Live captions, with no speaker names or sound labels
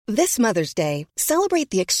This Mother's Day, celebrate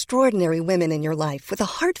the extraordinary women in your life with a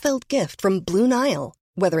heartfelt gift from Blue Nile.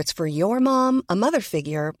 Whether it's for your mom, a mother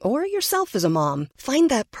figure, or yourself as a mom, find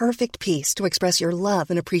that perfect piece to express your love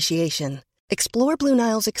and appreciation. Explore Blue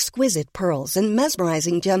Nile's exquisite pearls and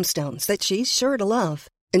mesmerizing gemstones that she's sure to love.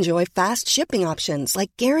 Enjoy fast shipping options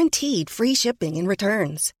like guaranteed free shipping and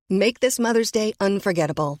returns. Make this Mother's Day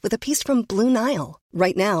unforgettable with a piece from Blue Nile.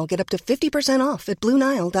 Right now, get up to 50% off at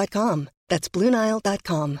BlueNile.com. That's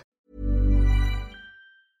BlueNile.com.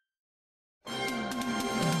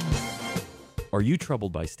 Are you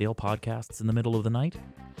troubled by stale podcasts in the middle of the night?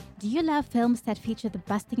 Do you love films that feature the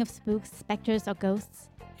busting of spooks, specters, or ghosts?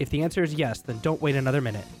 If the answer is yes, then don't wait another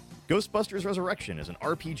minute. Ghostbusters Resurrection is an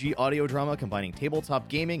RPG audio drama combining tabletop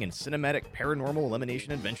gaming and cinematic paranormal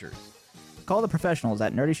elimination adventures. Call the professionals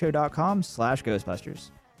at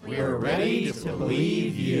nerdyshow.com/Ghostbusters. We're ready to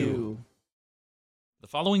believe you. The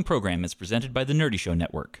following program is presented by the Nerdy Show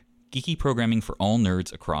Network, geeky programming for all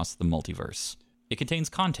nerds across the multiverse. It contains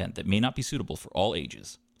content that may not be suitable for all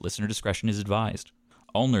ages. Listener discretion is advised.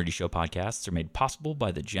 All Nerdy Show podcasts are made possible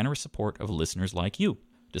by the generous support of listeners like you.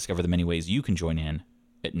 Discover the many ways you can join in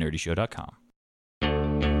at nerdyshow.com.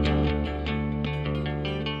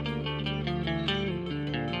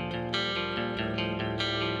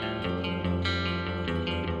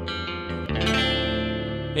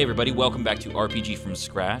 Hey everybody, welcome back to RPG from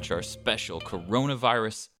Scratch, our special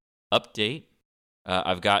coronavirus update.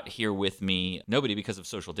 I've got here with me nobody because of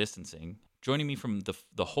social distancing. Joining me from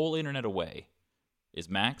the whole internet away is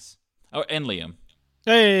Max. Oh, and Liam.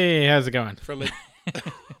 Hey, how's it going? From a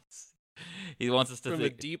He wants us to from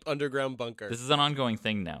think a deep underground bunker. this is an ongoing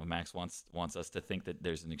thing now. Max wants us to think that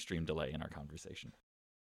there's an extreme delay in our conversation.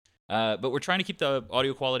 But we're trying to keep the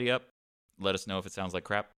audio quality up. Let us know if it sounds like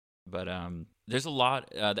crap. But there's a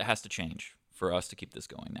lot that has to change for us to keep this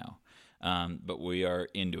going now. But we are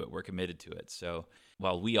into it. We're committed to it. So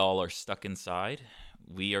while we all are stuck inside,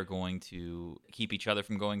 we are going to keep each other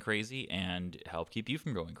from going crazy and help keep you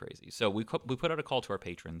from going crazy. So we put out a call to our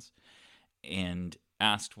patrons and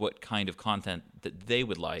asked what kind of content that they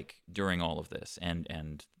would like during all of this.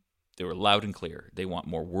 And they were loud and clear. They want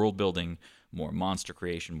more world building, more monster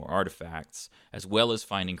creation, more artifacts, as well as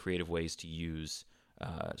finding creative ways to use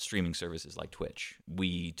streaming services like Twitch.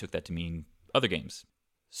 We took that to mean other games.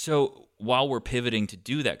 So while we're pivoting to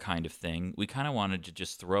do that kind of thing, we kind of wanted to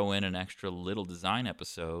just throw in an extra little design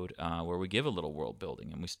episode where we give a little world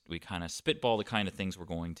building and we kind of spitball the kind of things we're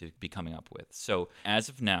going to be coming up with. So as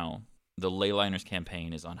of now, the Leyliners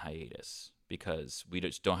campaign is on hiatus because we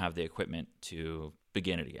just don't have the equipment to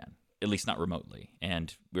begin it again, at least not remotely.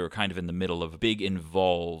 And we were kind of in the middle of a big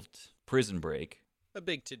involved prison break. A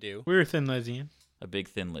big to-do. We're Thin Lizzy. A big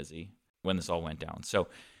Thin Lizzy when this all went down. So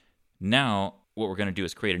now what we're going to do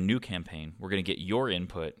is create a new campaign. We're going to get your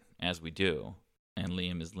input as we do. And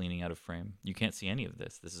Liam is leaning out of frame. You can't see any of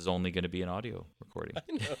this. This is only going to be an audio recording. I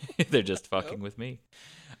know. They're just fucking with me.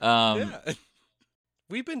 Yeah.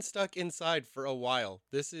 We've been stuck inside for a while.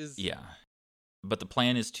 This is... Yeah. But the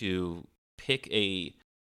plan is to pick a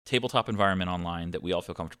tabletop environment online that we all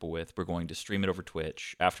feel comfortable with. We're going to stream it over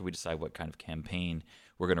Twitch after we decide what kind of campaign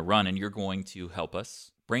we're going to run. And you're going to help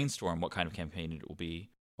us brainstorm what kind of campaign it will be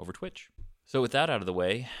over Twitch. So with that out of the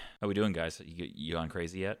way, how we doing, guys? You gone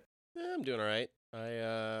crazy yet? Yeah, I'm doing all right.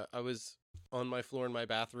 I was on my floor in my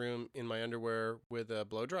bathroom in my underwear with a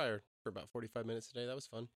blow dryer for about 45 minutes today. That was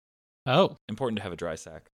fun. Oh, Important to have a dry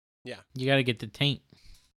sack. Yeah. you got to get the taint.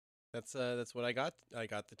 That's what I got. I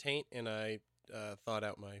got the taint and I thawed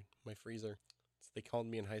out my freezer. They called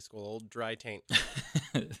me in high school old dry taint.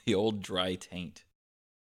 The old dry taint.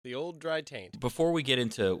 The old dry taint. Before we get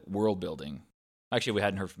into world building, actually, we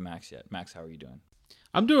hadn't heard from Max yet. Max, how are you doing?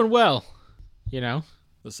 I'm doing well. You know,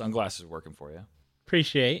 The sunglasses working for you.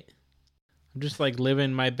 appreciate. I'm just like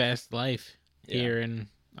living my best life Yeah. here in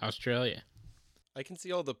Australia. I can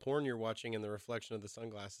see all the porn you're watching in the reflection of the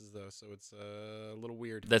sunglasses, though, so it's a little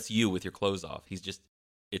weird. That's you with your clothes off.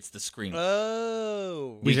 It's the screen.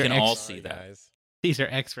 Oh. We These are can all Sorry, see that. guys. These are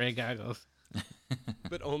X-ray goggles.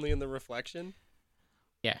 But only in the reflection?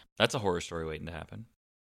 Yeah. That's a horror story waiting to happen.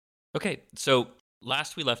 Okay, so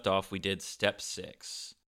last we left off, we did Step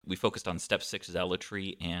 6. We focused on Step 6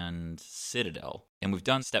 Zealotry and Citadel. And we've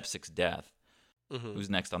done Step 6 Death. Mm-hmm. Who's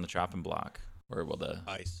next on the chopping block? Or will the...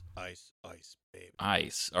 Ice, baby.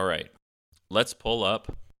 Ice. All right. Let's pull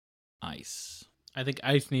up Ice. I think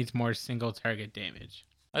ice needs more single target damage.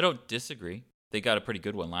 I don't disagree. They got a pretty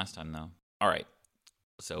good one last time, though. All right.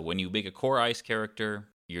 So when you make a core ice character,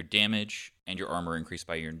 your damage and your armor increase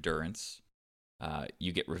by your endurance.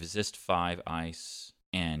 You get resist 5 ice,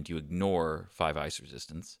 and you ignore 5 ice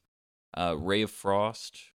resistance. Ray of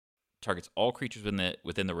Frost targets all creatures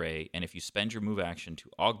within the ray, and if you spend your move action to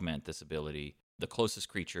augment this ability, the closest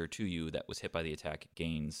creature to you that was hit by the attack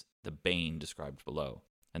gains the Bane described below.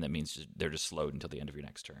 And that means they're just slowed until the end of your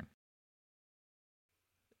next turn.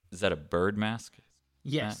 Is that a bird mask?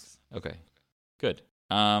 Yes. Max? Okay. Good.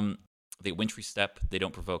 The Wintry Step, they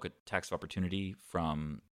don't provoke attacks of opportunity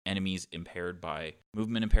from enemies impaired by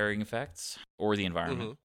movement impairing effects or the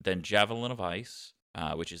environment. Then Javelin of Ice,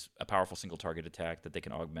 which is a powerful single target attack that they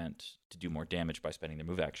can augment to do more damage by spending their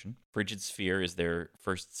move action. Frigid Sphere is their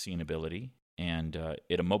first seen ability, and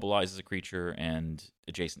it immobilizes a creature and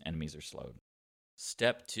adjacent enemies are slowed.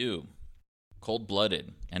 Step 2,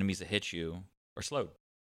 Cold-Blooded. Enemies that hit you are slowed.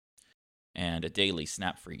 And a daily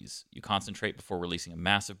Snap Freeze. You concentrate before releasing a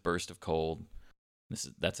massive burst of cold.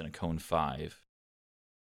 That's in a cone 5.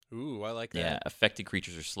 Ooh, I like that. Yeah, affected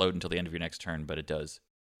creatures are slowed until the end of your next turn, but it does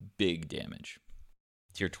big damage.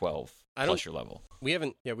 Tier 12 plus your level. We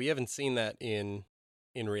haven't seen that in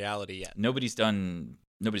reality yet. Nobody's gone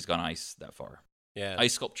ice that far. Yeah.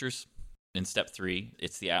 Ice sculptures in step 3,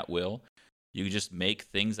 it's the at will. You just make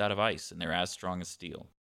things out of ice, and they're as strong as steel.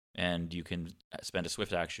 And you can spend a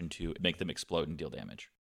swift action to make them explode and deal damage.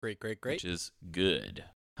 Great. Which is good.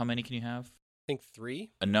 How many can you have? I think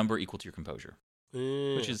 3. A number equal to your composure.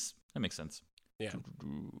 That makes sense. Yeah.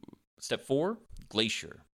 Step 4,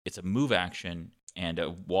 Glacier. It's a move action, and a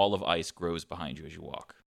wall of ice grows behind you as you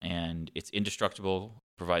walk. And it's indestructible,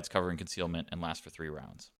 provides cover and concealment, and lasts for 3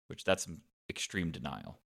 rounds, which that's some extreme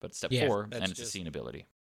denial. But step 4, and it's a scene ability.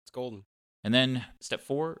 It's golden. And then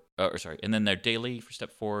and then their daily for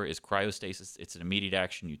step 4 is Cryostasis. It's an immediate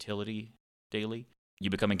action utility daily. You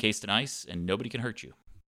become encased in ice, and nobody can hurt you.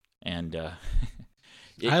 And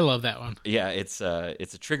I love that one. Yeah, it's a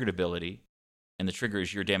triggered ability, and the trigger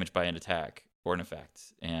is you're damaged by an attack or an effect,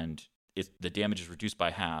 and the damage is reduced by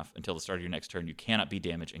half until the start of your next turn. You cannot be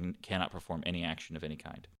damaged and cannot perform any action of any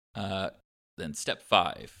kind. Then step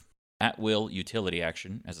 5. At will utility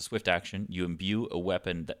action. As a swift action, you imbue a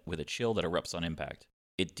weapon with a chill that erupts on impact.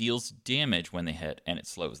 It deals damage when they hit, and it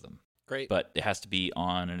slows them. Great. But it has to be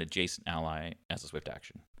on an adjacent ally as a swift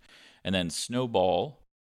action. And then Snowball,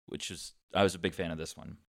 I was a big fan of this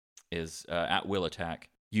one, is at will attack.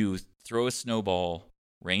 You throw a snowball,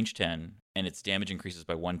 range 10, and its damage increases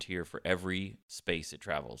by 1 tier for every space it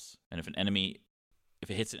travels. And if it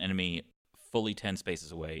hits an enemy fully 10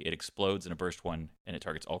 spaces away, it explodes in a burst 1, and it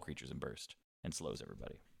targets all creatures in burst and slows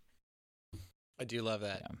everybody. I do love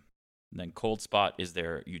that. Yeah. And then Cold Spot is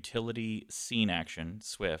their utility scene action,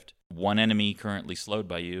 swift. One enemy currently slowed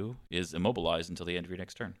by you is immobilized until the end of your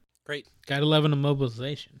next turn. Great. Gotta love an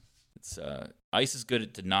immobilization. It's ice is good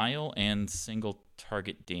at denial and single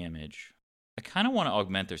target damage. I kind of want to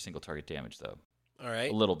augment their single target damage, though. All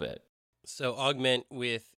right. A little bit. So augment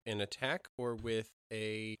with an attack or with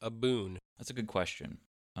a boon? That's a good question.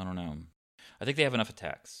 I don't know. I think they have enough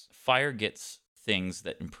attacks. Fire gets things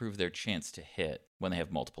that improve their chance to hit when they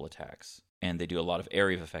have multiple attacks. And they do a lot of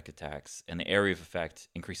area of effect attacks. And the area of effect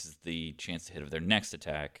increases the chance to hit of their next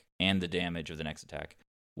attack and the damage of the next attack.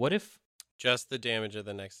 What if... Just the damage of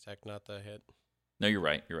the next attack, not the hit. No, you're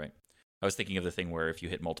right. I was thinking of the thing where if you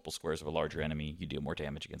hit multiple squares of a larger enemy, you deal more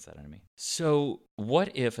damage against that enemy. So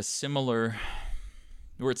what if a similar...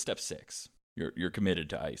 We're at step 6. You're committed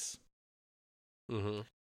to ice. Mm-hmm.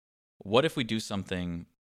 What if we do something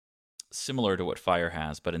similar to what fire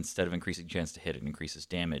has, but instead of increasing chance to hit, it increases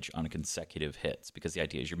damage on consecutive hits? Because the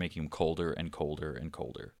idea is you're making them colder and colder and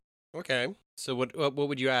colder. Okay. So what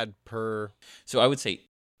would you add per... So I would say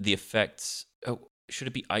the effects... Oh, should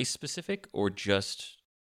it be ice specific or just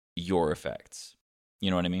your effects?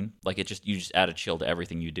 You know what I mean? Like you just add a chill to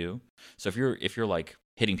everything you do. So if you're like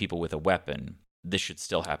hitting people with a weapon, this should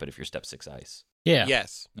still happen if you're step 6 ice. Yeah.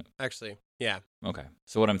 Yes. Actually, yeah. Okay.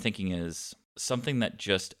 So what I'm thinking is something that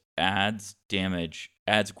just adds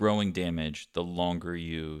growing damage the longer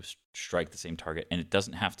you strike the same target. And it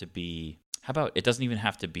doesn't have to be... How about it doesn't even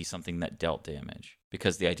have to be something that dealt damage?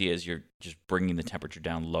 Because the idea is you're just bringing the temperature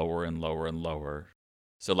down lower and lower and lower.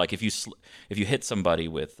 So like if you hit somebody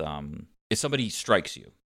with... if somebody strikes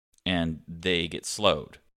you and they get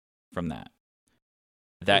slowed from that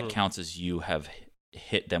counts as you have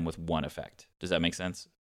hit them with one effect. Does that make sense?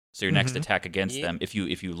 So your next attack against them, if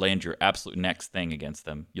you land your absolute next thing against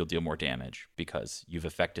them, you'll deal more damage because you've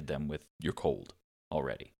affected them with your cold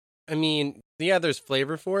already. I mean, yeah, there's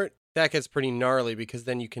flavor for it. That gets pretty gnarly because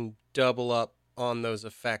then you can double up on those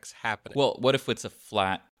effects happening. Well, what if it's a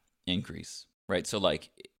flat increase, right? So like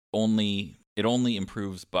it only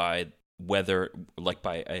improves by whether, like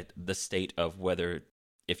by the state of whether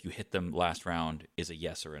if you hit them last round is a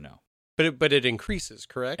yes or a no. But it increases,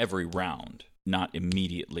 correct? Every round. not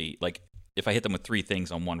immediately, like if I hit them with 3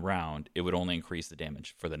 things on one round, it would only increase the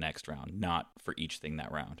damage for the next round, not for each thing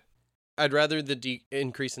that round. I'd rather the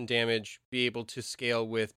increase in damage be able to scale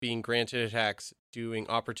with being granted attacks, doing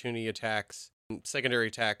opportunity attacks, secondary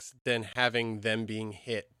attacks, than having them being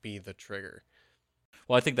hit be the trigger.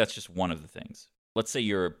 Well, I think that's just one of the things. Let's say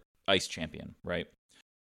you're Ice Champion, right?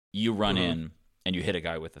 You run in and you hit a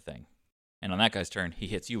guy with a thing. And on that guy's turn, he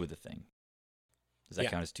hits you with a thing. Does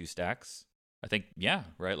that count as 2 stacks? I think, yeah,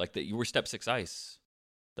 right? Like you were step 6 Ice.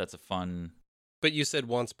 That's a fun... But you said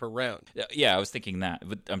once per round. Yeah, I was thinking that.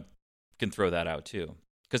 But I can throw that out too.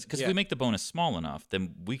 Because if we make the bonus small enough,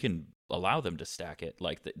 then we can allow them to stack it.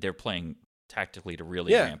 Like they're playing tactically to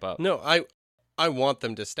really ramp up. No, I want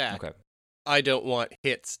them to stack. Okay. I don't want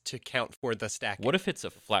hits to count for the stacking. What if it's a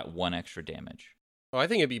flat 1 extra damage? Oh, I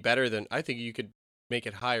think it'd be better than... I think you could make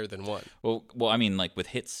it higher than 1. Well, I mean, like with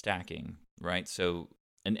hit stacking, right? So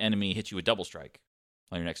an enemy hits you with double strike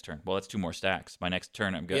on your next turn. Well, that's 2 more stacks. My next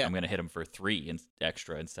turn, I'm going to hit him for 3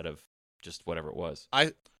 extra instead of just whatever it was.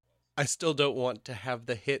 I still don't want to have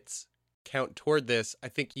the hits count toward this. I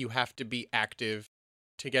think you have to be active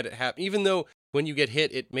to get it happen. Even though when you get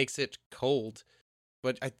hit, it makes it cold.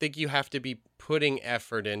 But I think you have to be putting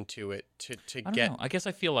effort into it to I don't get... know. I guess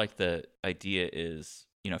I feel like the idea is,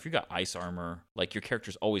 if you got ice armor, like your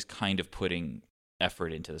character's always kind of putting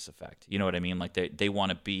effort into this effect. You know what I mean? Like they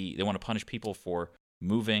want to punish people for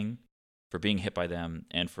moving, for being hit by them,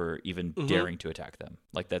 and for even daring to attack them.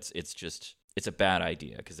 Like it's a bad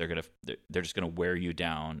idea because they're just gonna wear you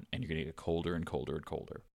down, and you're gonna get colder and colder and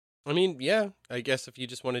colder. I mean, yeah, I guess if you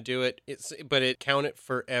just want to do it, but it count it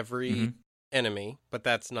for every enemy, but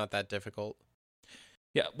that's not that difficult.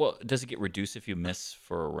 Yeah, well, does it get reduced if you miss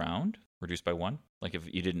for a round? Reduced by 1? Like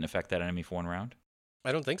if you didn't affect that enemy for 1 round?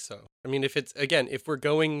 I don't think so. I mean, if we're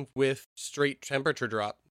going with straight temperature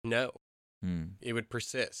drop, no. It would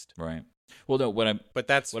persist. Right. Well, no, what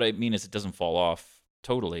I mean is it doesn't fall off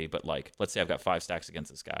totally, but like, let's say I've got 5 stacks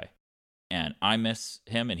against this guy, and I miss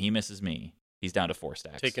him and he misses me. He's down to 4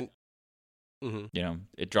 stacks.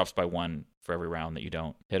 It drops by 1 for every round that you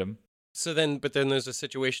don't hit him. So then there's a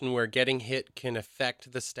situation where getting hit can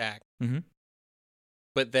affect the stack,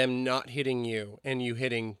 but them not hitting you and you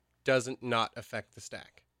hitting doesn't not affect the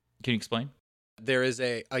stack. Can you explain? There is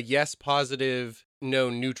a yes positive, no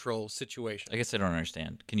neutral situation. I guess I don't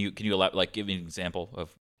understand. Can you give me an example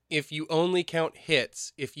of? If you only count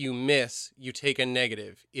hits, if you miss, you take a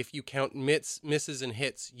negative. If you count misses and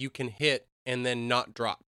hits, you can hit and then not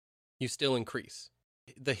drop. You still increase.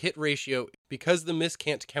 The hit ratio, because the miss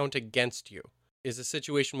can't count against you, is a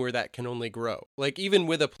situation where that can only grow. Like even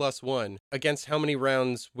with a +1, against how many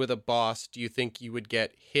rounds with a boss do you think you would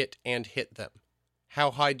get hit and hit them?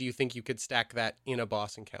 How high do you think you could stack that in a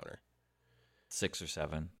boss encounter? 6 or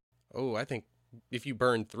 7. Oh, I think if you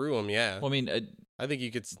burn through them, yeah. Well, I mean, I think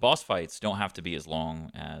you could... Boss fights don't have to be as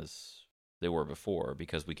long as they were before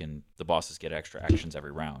because the bosses get extra actions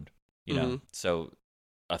every round, you know? So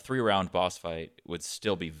a 3-round boss fight would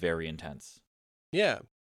still be very intense. Yeah,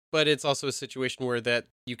 but it's also a situation where that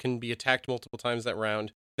you can be attacked multiple times that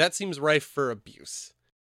round. That seems rife for abuse,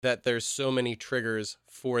 that there's so many triggers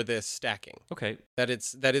for this stacking. Okay. That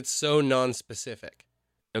it's so non-specific.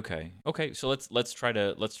 Okay. So let's try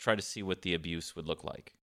to see what the abuse would look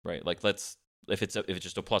like, right? Like if it's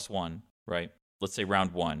just a +1, right? Let's say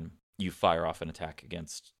round 1, you fire off an attack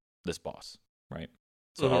against this boss, right?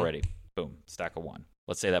 So already, boom, stack of 1.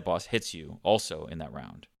 Let's say that boss hits you also in that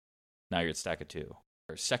round. Now you're at stack of 2.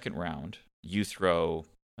 Or second round, you throw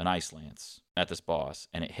an ice lance at this boss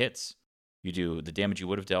and it hits. You do the damage you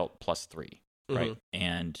would have dealt +3, right?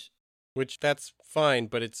 And which that's fine,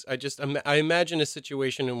 but I imagine a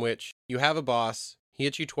situation in which you have a boss, he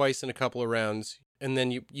hits you twice in a couple of rounds, and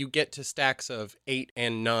then you get to stacks of 8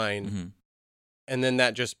 and 9, and then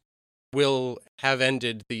that just will have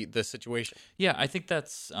ended the situation. Yeah, I think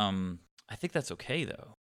that's okay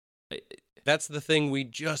though. That's the thing we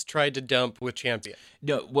just tried to dump with Champion.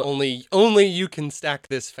 No, well, only you can stack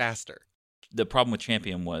this faster. The problem with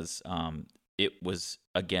Champion was it was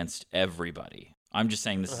against everybody. I'm just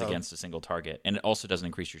saying this is against a single target, and it also doesn't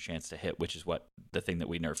increase your chance to hit, which is what the thing that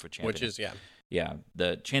we nerfed with Champion. Which is yeah.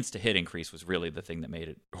 The chance to hit increase was really the thing that made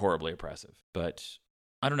it horribly oppressive. But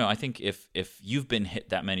I don't know. I think if you've been hit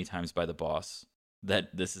that many times by the boss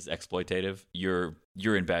that this is exploitative, you're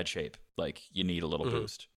in bad shape. Like you need a little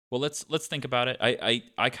boost. Well, let's think about it.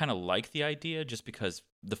 I kind of like the idea just because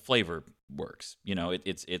the flavor works. You know,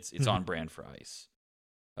 it's on brand for Ice,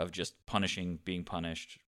 of just being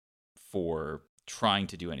punished for trying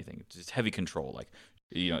to do anything. It's just heavy control. Like,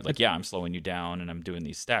 you know, like, yeah, I'm slowing you down and I'm doing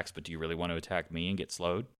these stacks, but do you really want to attack me and get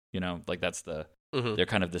slowed? You know, like that's Mhm. they're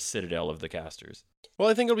kind of the citadel of the casters. Well,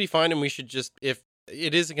 I think it'll be fine, and we should just, if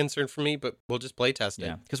it is a concern for me, but we'll just play test it.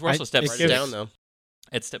 Yeah, because we're also step it Write it gives- 6. down though.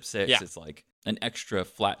 At step 6, Yeah. it's like an extra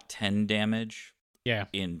flat 10 damage Yeah.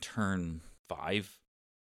 in turn 5.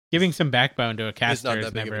 Giving some backbone to a not caster is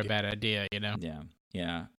that big of a never a deal. bad idea, you know? Yeah,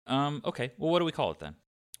 yeah. Okay, well, what do we call it then?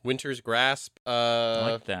 Winter's Grasp.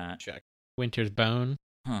 I like that. Check. Winter's Bone.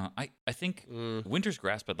 Huh, I think Mm, Winter's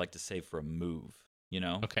Grasp I'd like to save for a move, you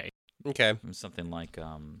know? Okay. okay. Something like,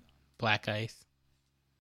 Black Ice.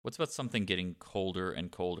 what's about something getting colder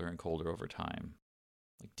and colder and colder over time?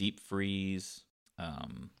 Like Deep Freeze.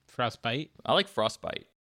 Frostbite. I like Frostbite.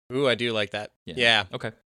 Ooh, I do like that. Yeah.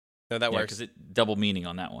 Okay. No, that works. Because it double meaning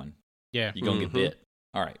on that one. Yeah. You gonna Mhm. get bit.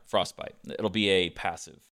 All right, Frostbite. It'll be a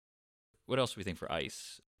passive. What else do we think for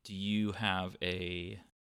ice? Do you have a?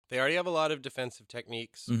 They already have a lot of defensive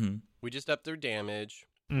techniques. Mm-hmm. We just up their damage.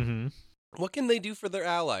 Mm-hmm. What can they do for their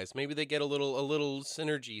allies? Maybe they get a little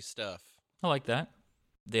synergy stuff. I like that.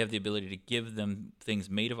 They have the ability to give them things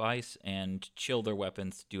made of ice and chill their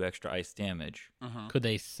weapons to do extra ice damage. Could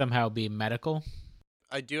they somehow be medical?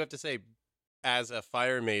 I do have to say, as a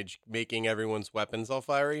fire mage, making everyone's weapons all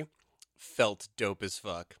fiery felt dope as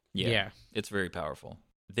fuck. Yeah, it's very powerful.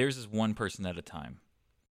 Theirs is one person at a time,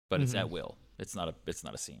 but it's Mhm. at will. It's not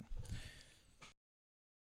a scene.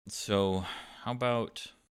 So, how about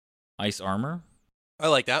ice armor? I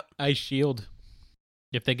like that. Ice shield.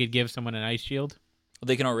 If they could give someone an ice shield. Well,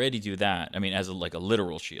 they can already do that. I mean, as a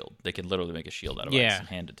literal shield, they can literally make a shield out of ice Yeah. and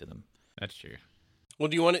hand it to them. That's true. Well,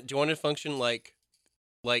 do you want it to function like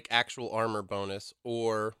actual armor bonus,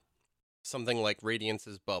 or something like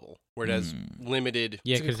Radiance's bubble, where it has limited?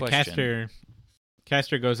 Yeah, That's a good because question.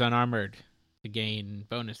 caster goes unarmored to gain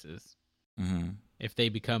bonuses. Mm-hmm. If they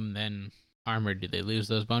become then armored, do they lose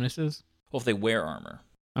those bonuses? Well, if they wear armor,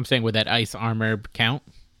 I'm saying, would that ice armor count?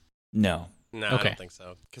 no. No, I Okay. don't think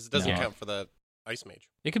so, because it doesn't No. count for the ice mage.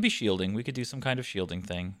 It could be shielding. We could do some kind of shielding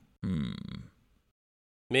thing.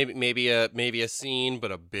 Maybe a scene,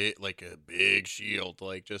 but a big shield.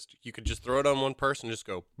 Like you could just throw it on one person, just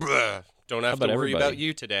go. Bruh, don't have to about worry about everybody?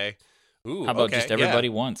 you today. Ooh, How about okay, just yeah. everybody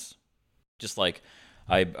once? Just like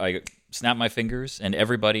I snap my fingers and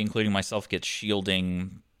everybody, including myself, gets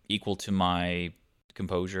shielding equal to my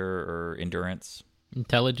composure or endurance.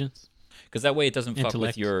 Intelligence. Because that way it doesn't fuck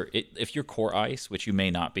with Intellect. if you're core ice, which you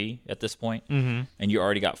may not be at this point, Mm-hmm. and you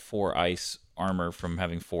already got 4 ice armor from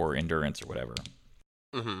having 4 endurance or whatever.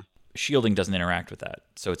 Mm-hmm. Shielding doesn't interact with that,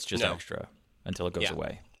 so it's just No. extra until it goes Yeah.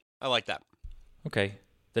 away. I like that. Okay,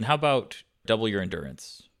 then how about double your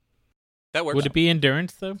endurance? That works. Would it be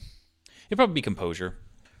endurance, though? It'd probably be composure,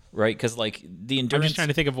 right? Because like the I'm endurance, just trying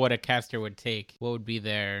to think of what a caster would take. What would be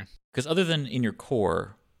their... because other than in your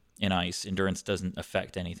core in ice, endurance doesn't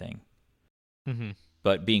affect anything. Mm-hmm.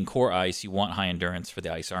 But being core ice, you want high endurance for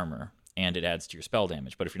the ice armor, and it adds to your spell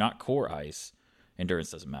damage. But if you're not core ice,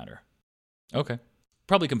 endurance doesn't matter. Okay.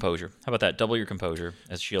 Probably composure. How about that? Double your composure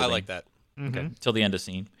as shielding. I like that. Okay. Till the end of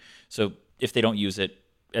scene. So if they don't use it,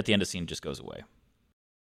 at the end of scene, it just goes away.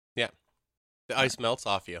 Yeah, the ice melts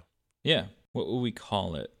off you. Yeah. What would we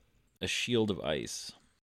call it? A shield of ice.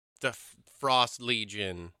 The Frost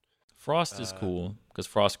Legion. Frost is cool because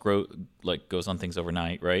frost goes on things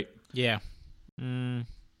overnight, right? Yeah. Mm.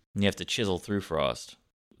 And you have to chisel through frost.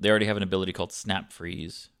 They already have an ability called Snap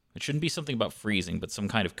Freeze. It shouldn't be something about freezing, but some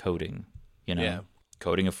kind of coating. You know, Yeah.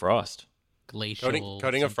 coating of frost. Glacial. Coating of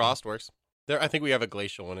something. frost works. There, I think we have a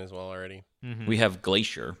glacial one as well already. Mhm. We have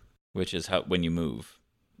Glacier, which is how when you move,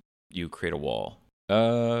 you create a wall.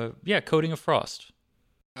 Yeah, coating of frost.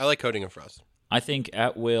 I like coating of frost. I think not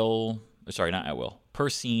at will. Per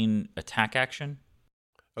scene attack action.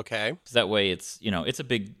 Okay. So that way it's a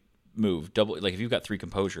big move. Double, like if you've got 3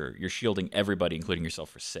 composure, you're shielding everybody, including yourself,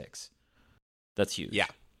 for 6. That's huge. Yeah,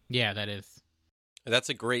 Yeah, that is. that's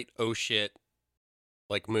a great oh shit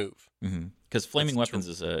like move. Because flaming That's weapons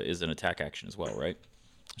is an attack action as well, right?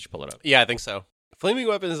 I should pull it up. Yeah, I think so. Flaming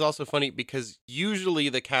weapon is also funny because usually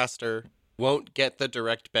the caster won't get the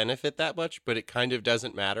direct benefit that much, but it kind of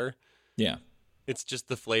doesn't matter. Yeah. It's just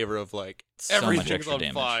the flavor of like So much everything's extra on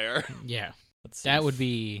damage. fire. Yeah. Let's see. That would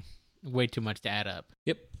be way too much to add up.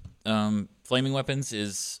 Yep. Flaming weapons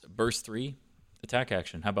is burst 3 attack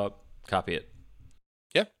action. How about copy it?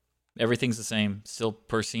 Yeah. Everything's the same. Still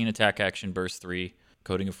per scene attack action, burst 3,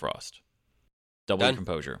 coating of frost. Double your Done.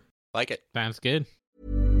 composure. Like it. Sounds good.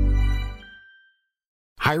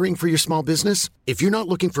 Hiring for your small business? If you're not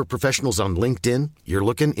looking for professionals on LinkedIn, you're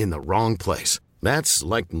looking in the wrong place. That's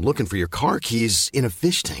like looking for your car keys in a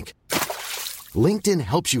fish tank. LinkedIn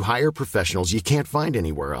helps you hire professionals you can't find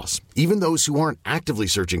anywhere else, even those who aren't actively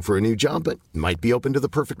searching for a new job but might be open to the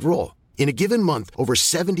perfect role. In a given month, over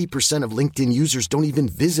 70% of LinkedIn users don't even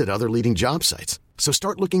visit other leading job sites. So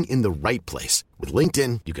start looking in the right place. With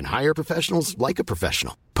LinkedIn, you can hire professionals like a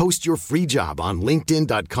professional. Post your free job on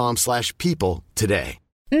linkedin.com/people today.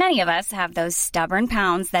 Many of us have those stubborn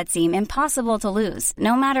pounds that seem impossible to lose,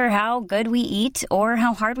 no matter how good we eat or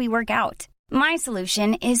how hard we work out. My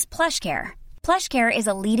solution is PlushCare. PlushCare is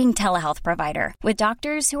a leading telehealth provider with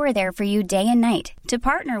doctors who are there for you day and night to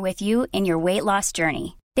partner with you in your weight loss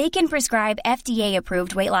journey. They can prescribe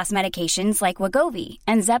FDA-approved weight loss medications like Wegovy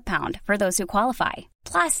and Zepbound for those who qualify.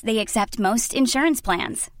 Plus, they accept most insurance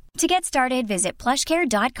plans. To get started, visit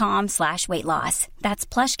plushcare.com/weightloss. That's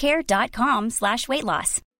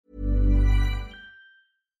plushcare.com/weightloss.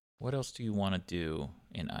 What else do you want to do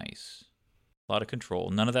in ice? A lot of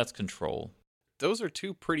control. None of that's control. Those are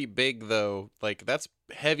two pretty big, though. Like, that's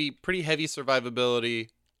pretty heavy survivability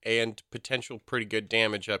and potential pretty good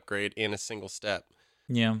damage upgrade in a single step.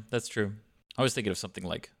 Yeah, that's true. I was thinking of something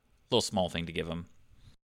like a little small thing to give him.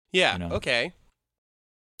 Yeah, you know? Okay.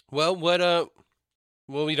 Well, well,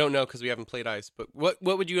 we don't know because we haven't played ice, but what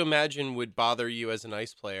would you imagine would bother you as an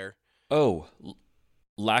ice player? Oh,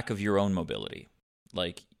 lack of your own mobility.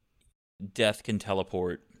 Like, death can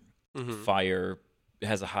teleport, fire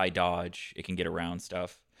has a high dodge, it can get around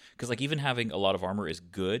stuff. Because, like, even having a lot of armor is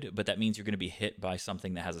good, but that means you're going to be hit by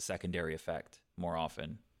something that has a secondary effect more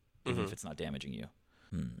often, even if it's not damaging you.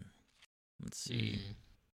 Let's see.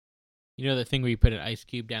 You know the thing where you put an ice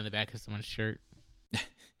cube down the back of someone's shirt?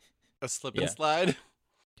 A slip and slide?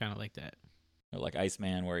 Kind of like that. Or like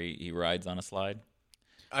Iceman, where he rides on a slide.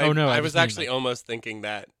 I was actually almost thinking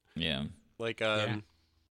that. Yeah. Like,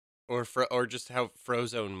 or just how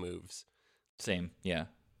Frozone moves. Same, yeah.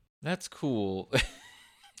 That's cool.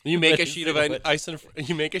 You make a sheet of ice in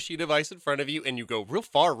front of you, and you go real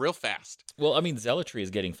far, real fast. Well, I mean, Zealotry is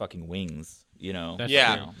getting fucking wings, you know. That's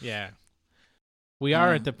yeah, true. Yeah. We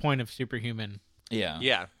are at the point of superhuman. Yeah,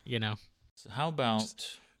 yeah. You know. So how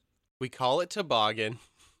about we call it toboggan?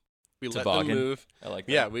 We let them move. I like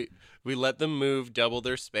that. Yeah, we let them move, double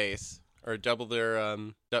their space or double their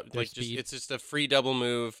speed. It's just a free double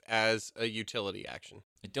move as a utility action.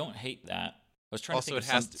 I don't hate that. I was trying Also, to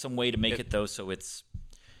think of some way to make it though, so it's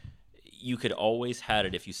you could always had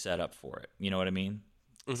it if you set up for it. You know what I mean?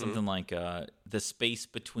 Something like the space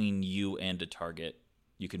between you and a target,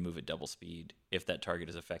 you can move at double speed if that target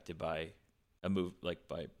is affected by a move, like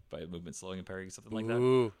by a movement slowing and parrying, something like that.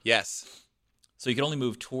 Ooh, yes. So you can only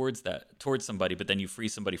move towards somebody, but then you free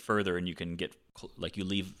somebody further, and you can get like you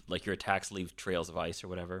leave like your attacks leave trails of ice or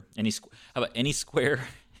whatever. How about any square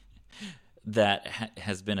that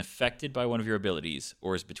has been affected by one of your abilities,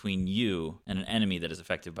 or is between you and an enemy that is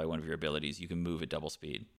affected by one of your abilities, you can move at double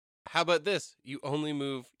speed. How about this? You only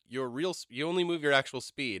move your actual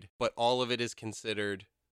speed, but all of it is considered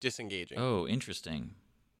disengaging. Oh, interesting.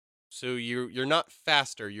 So you're not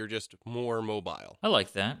faster, you're just more mobile. I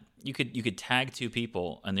like that. You could tag two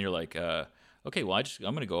people, and then you're like, okay, well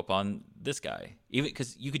I'm gonna go up on this guy, even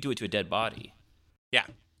because you could do it to a dead body. Yeah.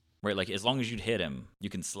 Right, like as long as you'd hit him, you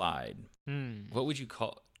can slide. What would you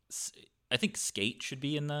call? I think skate should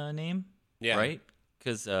be in the name. Yeah. Right?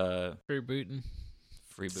 Because free booting,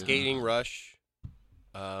 skating, rush.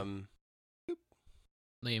 Liam,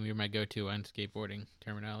 you're my go-to on skateboarding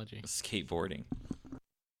terminology. Skateboarding.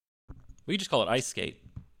 We just call it ice skate.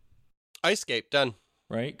 Ice skate, done.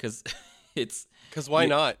 Right? Because it's. Because why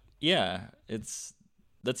not? Yeah,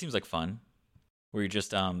 that seems like fun. Where you're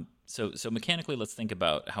just So mechanically, let's think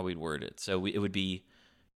about how we'd word it. So it would be,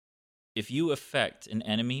 if you affect an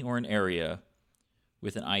enemy or an area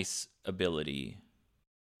with an ice ability,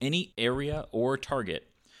 any area or target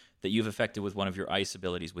that you've affected with one of your ice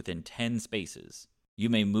abilities within 10 spaces, you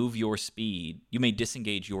may move your speed, you may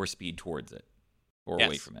disengage your speed towards it, or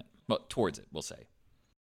away from it. Well, towards it, we'll say.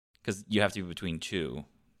 Because you have to be between two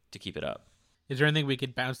to keep it up. Is there anything we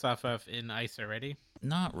could bounce off of in ice already?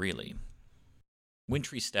 Not really.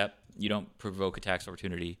 Wintry Step, you don't provoke attacks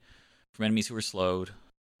opportunity from enemies who are slowed.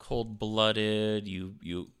 Cold-blooded, you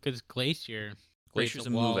because Glacier's a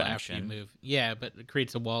move action. Move. Yeah, but it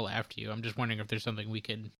creates a wall after you. I'm just wondering if there's something we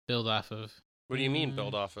could build off of. What do you mean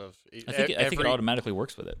build off of? I think it automatically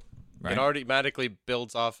works with it. Right? It automatically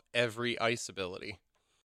builds off every ice ability.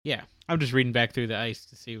 Yeah, I'm just reading back through the ice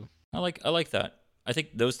to see. I like that. I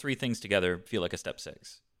think those three things together feel like a step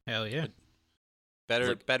 6. Hell yeah.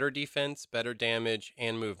 Better defense, better damage,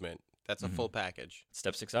 and movement. That's a full package.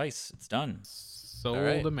 Step 6 ice. It's done.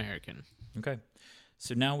 Sold American. Okay.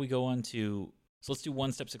 So now we go on to... So let's do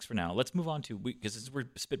one step 6 for now. Let's move on to... Because we're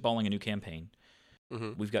spitballing a new campaign.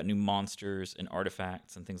 We've got new monsters and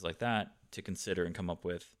artifacts and things like that to consider and come up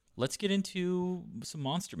with. Let's get into some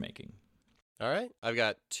monster making. All right. I've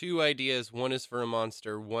got 2 ideas. One is for a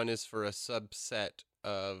monster. One is for a subset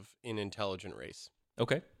of an intelligent race.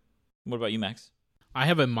 Okay. What about you, Max? I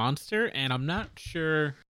have a monster, and I'm not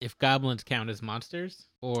sure if goblins count as monsters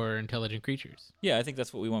or intelligent creatures. Yeah, I think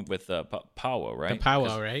that's what we went with Powo, right? The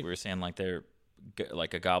Powo, right? We were saying like they're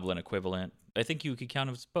like a goblin equivalent. I think you could count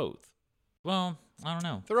them as both. Well, I don't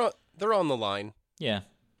know. They're on the line. Yeah.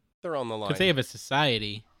 They're on the line. Because they have a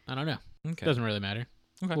society. I don't know. Okay. Doesn't really matter.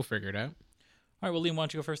 Okay. We'll figure it out. All right, well, Liam, why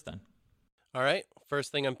don't you go first then? All right.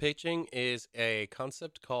 First thing I'm pitching is a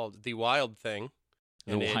concept called the Wild Thing.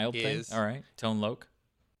 The Wild Thing? All right. Tone Loc.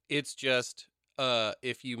 It's just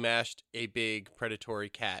if you mashed a big predatory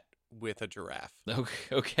cat with a giraffe.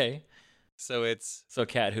 Okay. So it's... So a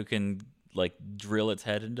cat who can, like, drill its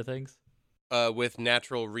head into things? With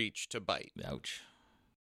natural reach to bite. Ouch.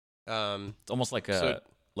 It's almost like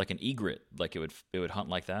like an egret. Like it would hunt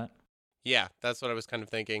like that? Yeah, that's what I was kind of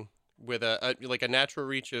thinking. With a natural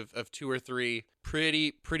reach of 2 or 3,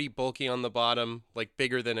 pretty bulky on the bottom, like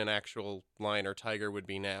bigger than an actual lion or tiger would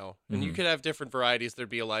be now. And you could have different varieties. There'd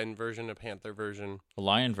be a lion version, a panther version. A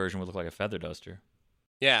lion version would look like a feather duster.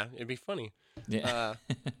 Yeah, it'd be funny. Yeah.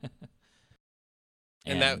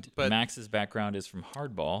 but Max's background is from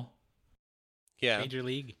Hardball. Yeah. Major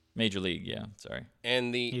League. Major League, yeah. Sorry.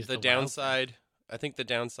 And the downside, I think the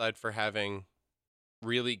downside for having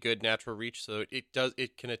really good natural reach, so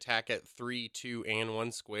it can attack at 3, 2, and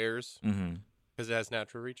 1 squares because it has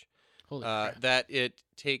natural reach. Holy crap. That it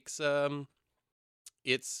takes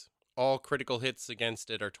it's all critical hits against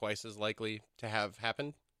it are twice as likely to have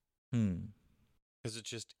happened.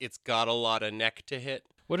 Because it's got a lot of neck to hit.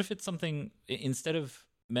 What if it's something, instead of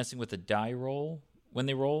messing with the die roll when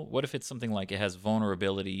they roll, what if it's something like it has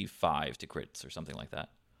vulnerability 5 to crits or something like that?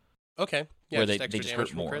 Okay. Yeah, where they extra just damage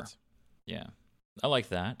hurt more. crits. Yeah. I like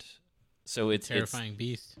that. So it's terrifying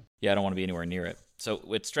beast. Yeah, I don't want to be anywhere near it. So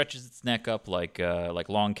it stretches its neck up like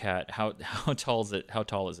Long Cat. How tall is it? How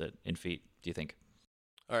tall is it in feet, do you think?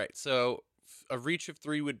 All right. So a reach of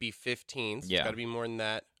 3 would be 15. So Yeah. It's got to be more than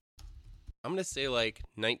that. I'm going to say like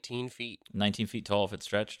 19 feet. 19 feet tall if it's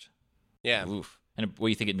stretched? Yeah. Oof. And what do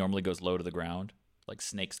you think it normally goes low to the ground? Like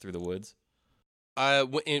snakes through the woods? I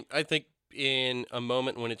think in a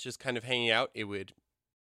moment when it's just kind of hanging out, it would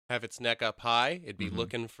have its neck up high. It'd be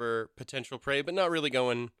looking for potential prey, but not really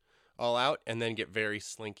going all out, and then get very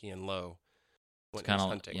slinky and low when it's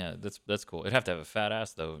hunting. Yeah, that's cool. It'd have to have a fat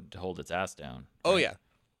ass, though, to hold its ass down. Oh, right? yeah.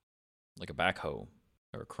 Like a backhoe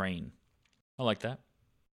or a crane. I like that.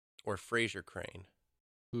 Or Fraser Crane.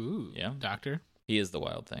 Ooh, yeah. Doctor. He is the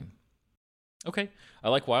Wild Thing. Okay, I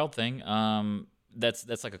like Wild Thing.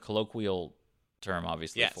 That's like a colloquial term,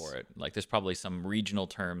 obviously, for it. Like, there's probably some regional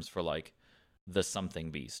terms for like the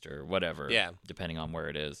something beast or whatever. Yeah. Depending on where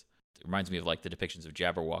it is. It reminds me of like the depictions of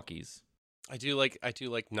Jabberwockies. I do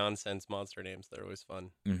like nonsense monster names. They're always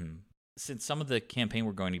fun. Mm-hmm. Since some of the campaign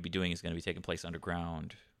we're going to be doing is going to be taking place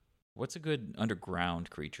underground, what's a good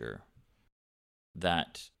underground creature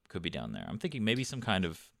that could be down there? I'm thinking maybe some kind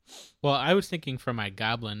of... Well, I was thinking for my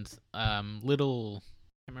goblins, little...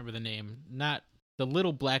 I can't remember the name. Not the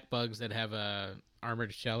little black bugs that have a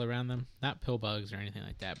armored shell around them. Not pill bugs or anything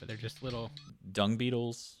like that, but they're just little... Dung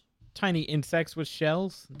beetles? Tiny insects with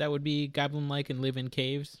shells that would be goblin-like and live in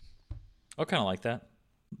caves. I kind of like that.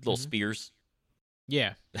 Little spears.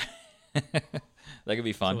 Yeah. That could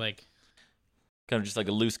be fun. So like... Kind of just like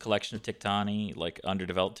a loose collection of Tiktani, like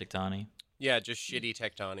underdeveloped Tiktani. Yeah, just shitty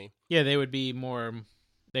Tectani. Yeah, they would be more...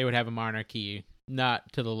 They would have a monarchy,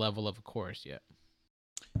 not to the level of a chorus yet.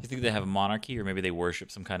 You think they have a monarchy, or maybe they worship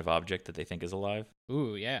some kind of object that they think is alive?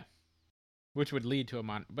 Ooh, yeah. Which would lead to a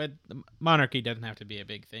but the monarchy doesn't have to be a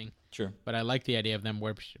big thing. Sure. But I like the idea of them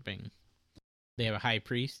worshipping. They have a high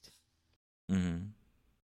priest. Mm-hmm.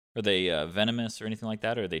 Are they venomous or anything like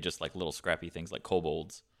that, or are they just like little scrappy things like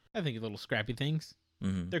kobolds? I think little scrappy things.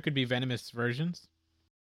 Mm-hmm. There could be venomous versions.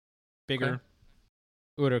 Bigger.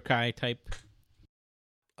 Urukai type.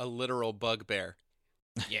 A literal bugbear.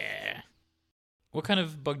 Yeah. What kind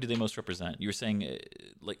of bug do they most represent? You were saying,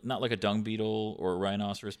 like not like a dung beetle or a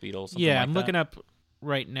rhinoceros beetle. Something yeah, like I'm that? looking up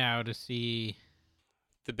right now to see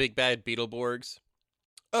the big bad Beetleborgs.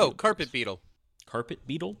 Oh, carpet beetle. Carpet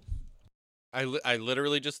beetle. I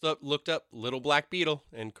literally just looked up little black beetle,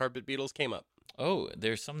 and carpet beetles came up. Oh,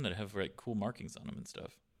 there's some that have like cool markings on them and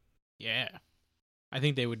stuff. Yeah, I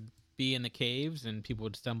think they would be in the caves, and people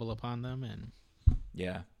would stumble upon them, and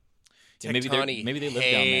yeah. Yeah, maybe they live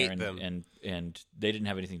down there and they didn't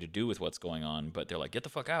have anything to do with what's going on, but they're like, get the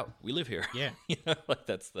fuck out. We live here. Yeah. Like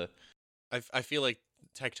that's the I feel like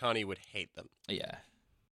Tectani would hate them. Yeah.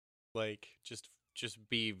 Like just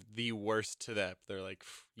be the worst to them. They're like,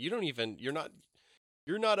 you're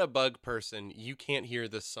not a bug person. You can't hear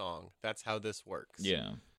this song. That's how this works.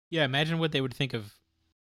 Yeah. Yeah, imagine what they would think of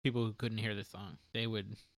people who couldn't hear the song. They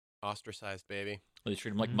would ostracized, baby. They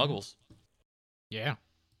treat them like muggles. Yeah.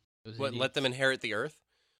 What? Let them inherit the earth?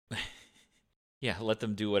 Yeah, let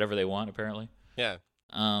them do whatever they want. Apparently. Yeah.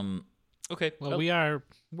 Okay. Well,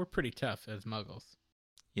 we're pretty tough as muggles.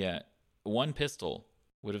 Yeah. One pistol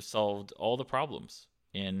would have solved all the problems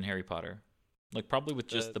in Harry Potter. Like, probably with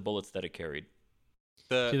just the bullets that it carried.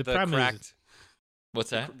 The problem cracked.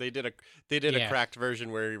 What's that? They did a cracked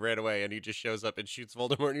version where he ran away and he just shows up and shoots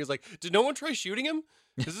Voldemort and he's like, "Did no one try shooting him?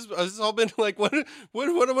 Has this all been like what am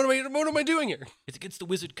I doing here?" It's against the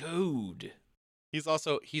wizard code.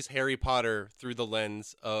 He's Harry Potter through the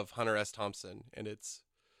lens of Hunter S. Thompson, and it's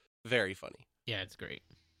very funny. Yeah, it's great.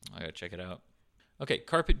 I gotta check it out. Okay,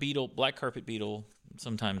 carpet beetle, black carpet beetle,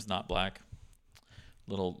 sometimes not black.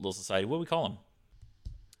 Little society. What do we call them?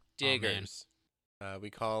 Diggers.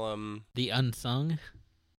 We call them the unsung.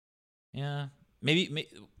 Yeah, maybe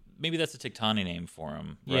that's a Tectani name for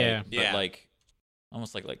them. Right? Yeah, but like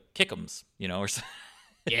almost like kick'ems, or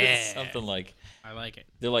something like. I like it.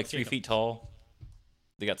 They're like 3 feet tall.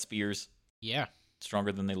 They got spears. Yeah,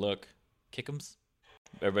 stronger than they look. Kick'ems.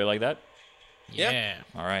 Everybody like that? Yeah.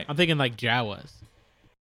 All right. I'm thinking like Jawas.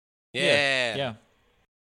 Yeah.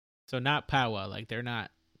 So not Powa, like they're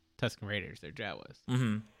not Tusken Raiders, they're Jawas.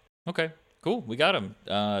 Mm-hmm. Okay, cool. We got them.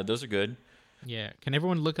 Those are good. Yeah. Can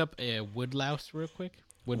everyone look up a woodlouse real quick?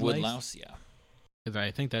 Woodlouse, yeah. Because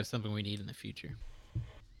I think that's something we need in the future.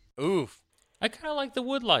 Oof. I kind of like the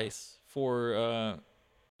woodlice for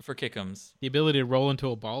kick'ems. The ability to roll into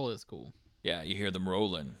a ball is cool. Yeah, you hear them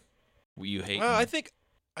rolling. You hate. Well, I think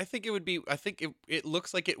it would be. I think it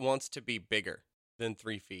looks like it wants to be bigger than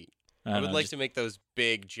 3 feet. I would like to make those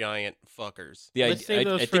big, giant fuckers. Yeah, I think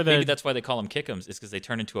maybe that's why they call them kick'ems. Is because they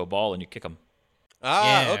turn into a ball and you kick them.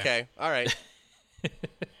 Ah, okay, all right.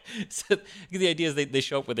 So the idea is they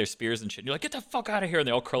show up with their spears and shit. And you're like, get the fuck out of here, and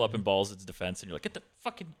they all curl up in balls as defense. And you're like, get the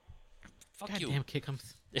fuck you. Goddamn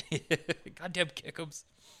kick'ems. Goddamn kick'ems.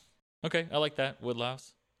 Okay, I like that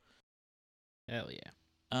woodlouse. Hell yeah.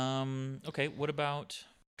 Okay, what about?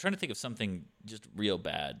 I'm trying to think of something just real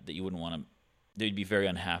bad that you wouldn't want to. They'd be very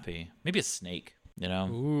unhappy. Maybe a snake.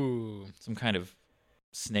 Ooh. Some kind of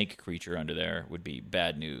snake creature under there would be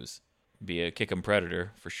bad news. Be a kick'em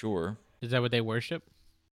predator for sure. Is that what they worship?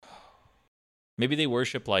 Maybe they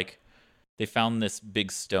worship they found this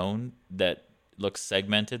big stone that looks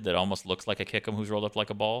segmented, that almost looks like a kick'em who's rolled up like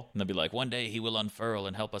a ball, and they'll be like, one day he will unfurl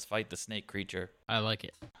and help us fight the snake creature. I like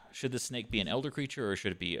it. Should the snake be an elder creature, or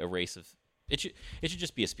should it be a race of? It should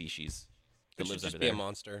just be a species that lives under there. It should just be a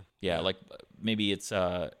monster. Yeah, like maybe it's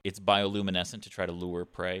bioluminescent to try to lure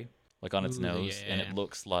prey, like on its nose, and it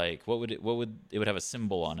looks like it would have a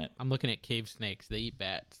symbol on it. I'm looking at cave snakes. They eat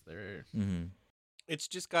bats. They're. Mm-hmm. It's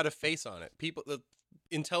just got a face on it. The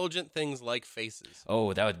intelligent things like faces.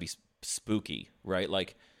 Oh, that would be spooky, right?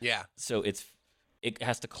 Like, yeah. So it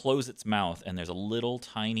has to close its mouth, and there's a little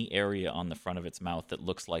tiny area on the front of its mouth that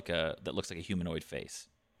looks like a humanoid face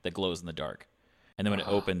that glows in the dark. And then when it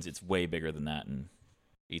opens, it's way bigger than that and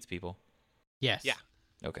eats people. Yes. Yeah.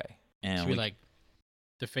 Okay. And should be like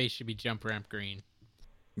the face should be jump ramp green.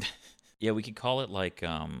 Yeah, we could call it like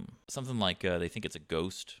something like they think it's a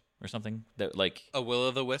ghost or something, that like a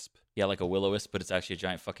will-o'-the-wisp. Yeah, like a will-o'-wisp, but it's actually a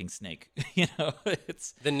giant fucking snake.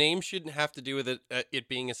 It's the name shouldn't have to do with it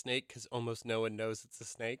being a snake, because almost no one knows it's a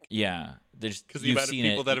snake. Yeah, because the amount of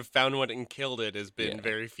people that have found one and killed it has been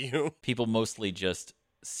very few. People mostly just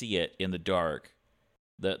see it in the dark,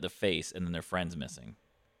 the face, and then their friend's missing,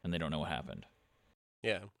 and they don't know what happened.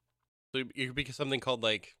 Yeah, so it could be something called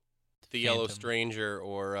like the Yellow Stranger,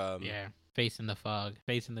 or Face in the Fog,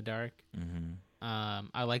 Face in the Dark. Mm-hmm.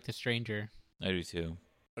 I like the Stranger. I do too.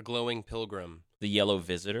 A Glowing Pilgrim. The Yellow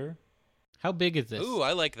Visitor. How big is this? Ooh,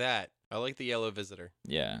 I like that. I like the Yellow Visitor.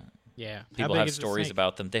 Yeah. Yeah. People have stories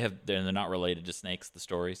about them. They're not related to snakes, the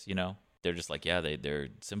stories, They're just like, they're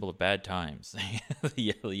symbol of bad times.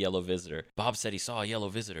 The yellow visitor. Bob said he saw a yellow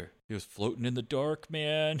visitor. He was floating in the dark,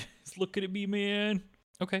 man. He's looking at me, man.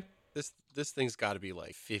 Okay. This thing's got to be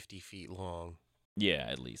like 50 feet long. Yeah,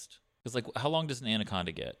 at least. Because like, how long does an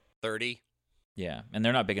anaconda get? 30. Yeah, and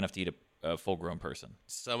they're not big enough to eat a full-grown person.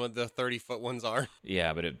 Some of the 30-foot ones are.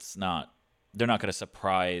 Yeah, but it's not. They're not going to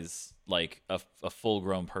surprise like a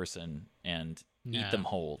full-grown person and eat them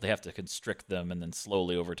whole. They have to constrict them and then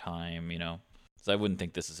slowly over time, So I wouldn't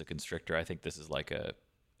think this is a constrictor. I think this is like a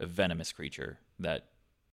venomous creature that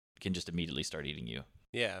can just immediately start eating you.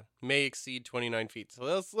 Yeah, may exceed 29 feet.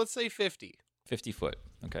 So let's say 50. 50 foot.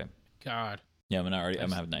 Okay. God. Yeah,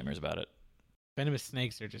 I'm having nightmares about it. Venomous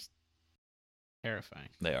snakes are just terrifying.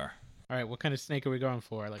 They are. All right, what kind of snake are we going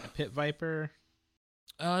for? Like a pit viper?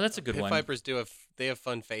 That's a good Pit one. vipers they have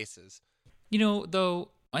fun faces. You know,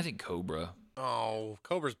 though, I think cobra. Oh,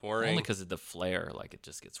 cobra's boring. Only because of the flare, like it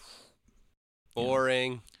just gets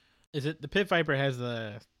boring. Is it the pit viper has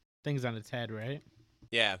the things on its head, right?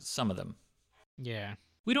 Yeah, some of them. Yeah.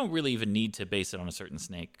 We don't really even need to base it on a certain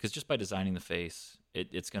snake because just by designing the face,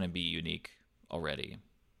 it's going to be unique already.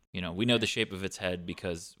 You know, we know the shape of its head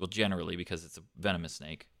generally because it's a venomous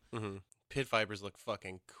snake. Mm-hmm. Pit vipers look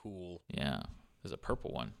fucking cool. Yeah, there's a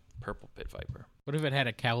purple one, purple pit viper. What if it had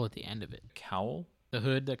a cowl at the end of it? Cowl? The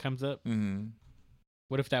hood that comes up? Mm-hmm.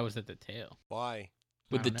 What if that was at the tail? Why?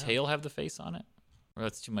 Would the tail have the face on it? Or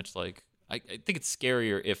that's too much like... I think it's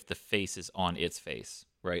scarier if the face is on its face,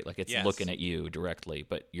 right? Like it's looking at you directly,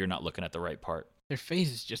 but you're not looking at the right part. Their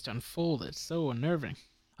faces just unfold. It's so unnerving.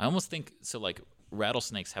 I almost think... So like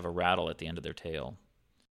rattlesnakes have a rattle at the end of their tail.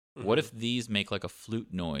 Mm-hmm. What if these make like a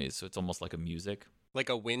flute noise, so it's almost like a music? Like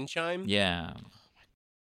a wind chime? Yeah.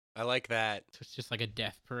 I like that. So it's just like a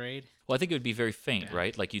death parade? Well, I think it would be very faint,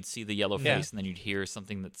 right? Like you'd see the yellow face and then you'd hear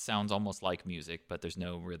something that sounds almost like music, but there's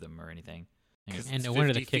no rhythm or anything. And no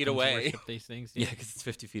wonder the Kickums worship these things. Yeah, because it's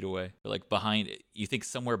 50 feet away. But like behind it, you think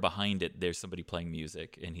somewhere behind it, there's somebody playing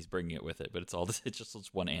music and he's bringing it with it, but it's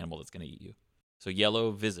just one animal that's going to eat you. So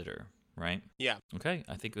yellow visitor, right? Yeah. Okay,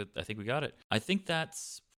 I think we got it. I think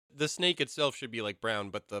that's... The snake itself should be like brown,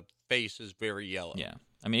 but the face is very yellow. Yeah.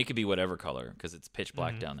 I mean, it could be whatever color because it's pitch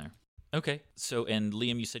black down there. Okay. So, and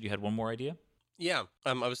Liam, you said you had one more idea? Yeah.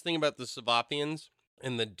 I was thinking about the Savathians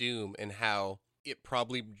and the Doom and how it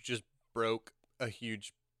probably just broke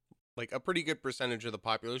a pretty good percentage of the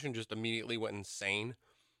population just immediately went insane.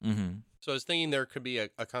 Mm-hmm. So I was thinking there could be a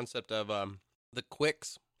concept of the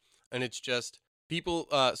Quicks, and it's just people,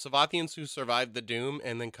 Savathians who survived the Doom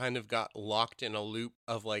and then kind of got locked in a loop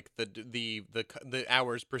of like the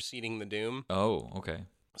hours preceding the Doom. Oh, okay.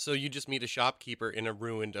 So you just meet a shopkeeper in a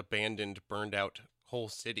ruined, abandoned, burned out whole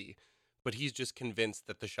city, but he's just convinced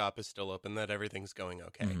that the shop is still open, that everything's going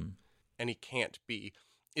okay. Mm-hmm. And he can't be.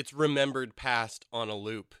 It's remembered past on a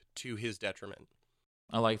loop to his detriment.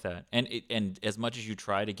 I like that. And as much as you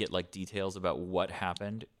try to get like details about what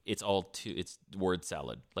happened, it's word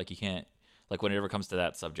salad. Like you can't, like when it ever comes to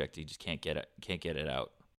that subject, you just can't get it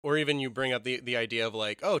out. Or even you bring up the idea of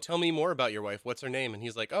like, oh, tell me more about your wife. What's her name? And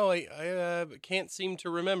he's like, oh, I can't seem to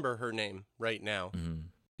remember her name right now.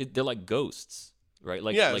 Mm-hmm. They're like ghosts, right?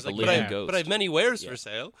 Like, yeah, like a like, living ghost. But I have many wares for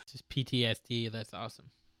sale. Just PTSD. That's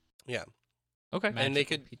awesome. Yeah. Okay. Magical and they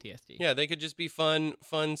could PTSD. Yeah, they could just be fun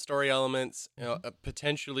story elements,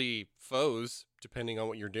 potentially foes depending on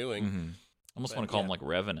what you're doing. Mm-hmm. I almost want to call them like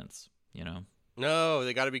revenants, you know? No,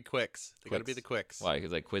 they got to be Quicks. They got to be the Quicks. Why?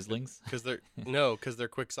 Because like Quizlings? Because they're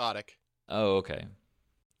quixotic. Oh, okay.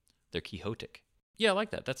 They're quixotic. Yeah, I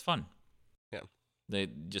like that. That's fun. Yeah. They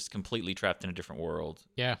just completely trapped in a different world.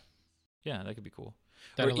 Yeah. Yeah, that could be cool.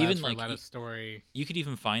 That or even for like a lot of story. You could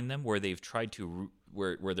even find them where they've tried to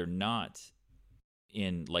where they're not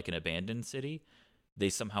in like an abandoned city. They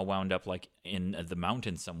somehow wound up like in the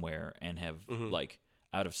mountains somewhere and have like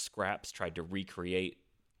out of scraps tried to recreate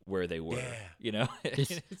where they were. Yeah. You know,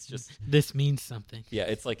 it's just this means something. Yeah,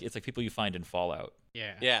 it's like people you find in Fallout.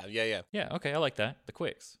 Yeah. Yeah. Yeah. Okay, I like that. The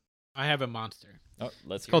Quicks. I have a monster. Oh,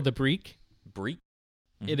 let's. It's called the Breek. Breek.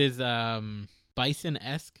 Mm-hmm. It is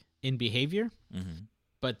bison-esque in behavior,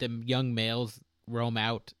 but the young males roam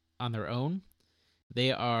out on their own.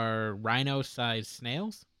 They are rhino-sized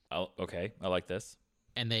snails. Oh, okay. I like this.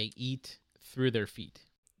 And they eat through their feet.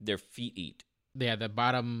 Their feet eat. Yeah, the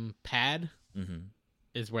bottom pad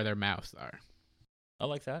is where their mouths are. I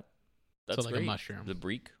like that. That's so like great. A mushroom. The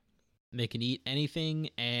Breek. They can eat anything,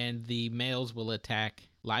 and the males will attack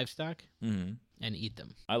livestock and eat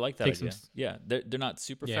them. I like that idea. Yeah, they're not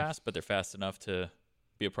super Yeah. fast, but they're fast enough to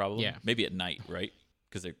be a problem. Yeah. Maybe at night, right?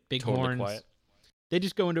 Because they're big totally horns. quiet. They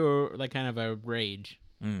just go into kind of a rage.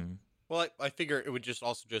 Mm. Well, I figure it would just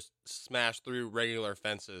smash through regular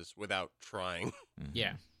fences without trying.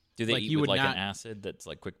 Yeah. Do they Like, eat you with would like not- an acid that's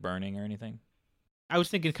like quick burning or anything? I was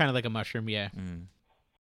thinking kind of like a mushroom, yeah.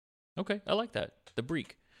 Okay, I like that. The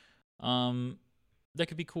Breek. That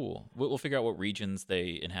could be cool. We'll figure out what regions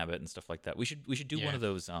they inhabit and stuff like that. We should do one of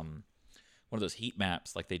those heat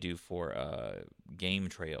maps like they do for game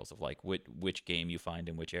trails of like which game you find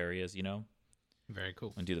in which areas, you know? Very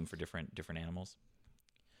cool. And do them for different animals.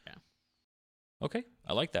 Yeah. Okay,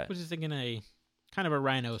 I like that. I was just thinking a kind of a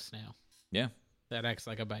rhino snail. Yeah. That acts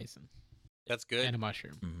like a bison. That's good. And a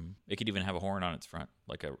mushroom. Mm-hmm. It could even have a horn on its front,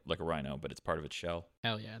 like a rhino, but it's part of its shell.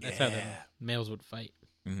 Hell yeah. That's how the males would fight.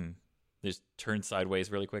 Mm-hmm. They just turn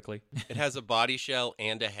sideways really quickly. It has a body shell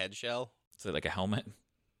and a head shell. So like a helmet.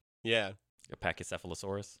 Yeah. A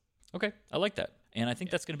Pachycephalosaurus. Okay, I like that. And I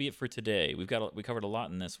think that's going to be it for today. We covered a lot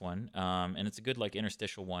in this one, and it's a good like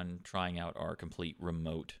interstitial one, trying out our complete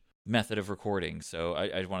remote method of recording. So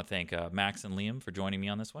I want to thank Max and Liam for joining me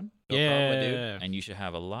on this one. No problem, my dude. And you should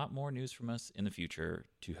have a lot more news from us in the future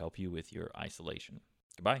to help you with your isolation.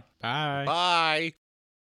 Goodbye. Bye. Bye.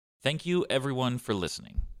 Thank you, everyone, for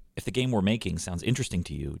listening. If the game we're making sounds interesting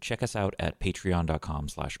to you, check us out at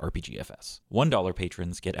patreon.com/RPGFS. $1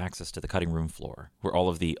 patrons get access to the cutting room floor, where all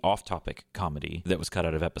of the off-topic comedy that was cut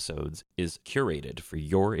out of episodes is curated for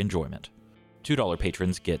your enjoyment. $2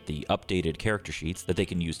 patrons get the updated character sheets that they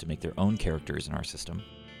can use to make their own characters in our system.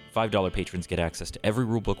 $5 patrons get access to every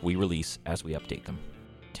rulebook we release as we update them.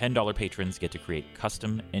 $10 patrons get to create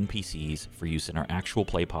custom NPCs for use in our actual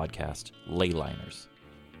play podcast, Leyliners.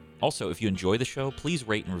 Also, if you enjoy the show, please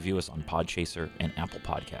rate and review us on Podchaser and Apple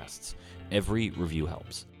Podcasts. Every review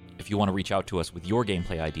helps. If you want to reach out to us with your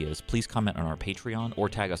gameplay ideas, please comment on our Patreon or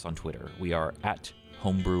tag us on Twitter. We are at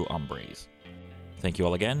HomebrewHombres. Thank you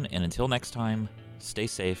all again, and until next time, stay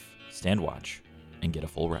safe, stand watch, and get a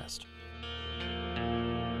full rest.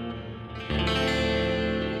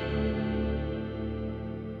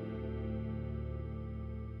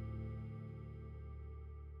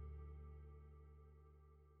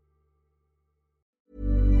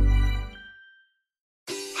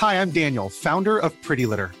 Hi, I'm Daniel, founder of Pretty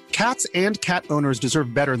Litter. Cats and cat owners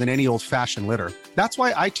deserve better than any old-fashioned litter. That's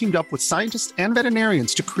why I teamed up with scientists and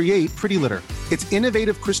veterinarians to create Pretty Litter. Its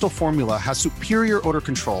innovative crystal formula has superior odor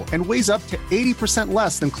control and weighs up to 80%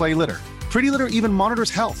 less than clay litter. Pretty Litter even monitors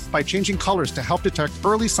health by changing colors to help detect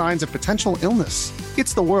early signs of potential illness.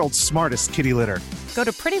 It's the world's smartest kitty litter. Go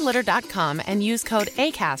to prettylitter.com and use code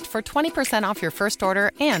ACAST for 20% off your first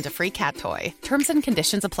order and a free cat toy. Terms and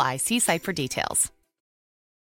conditions apply. See site for details.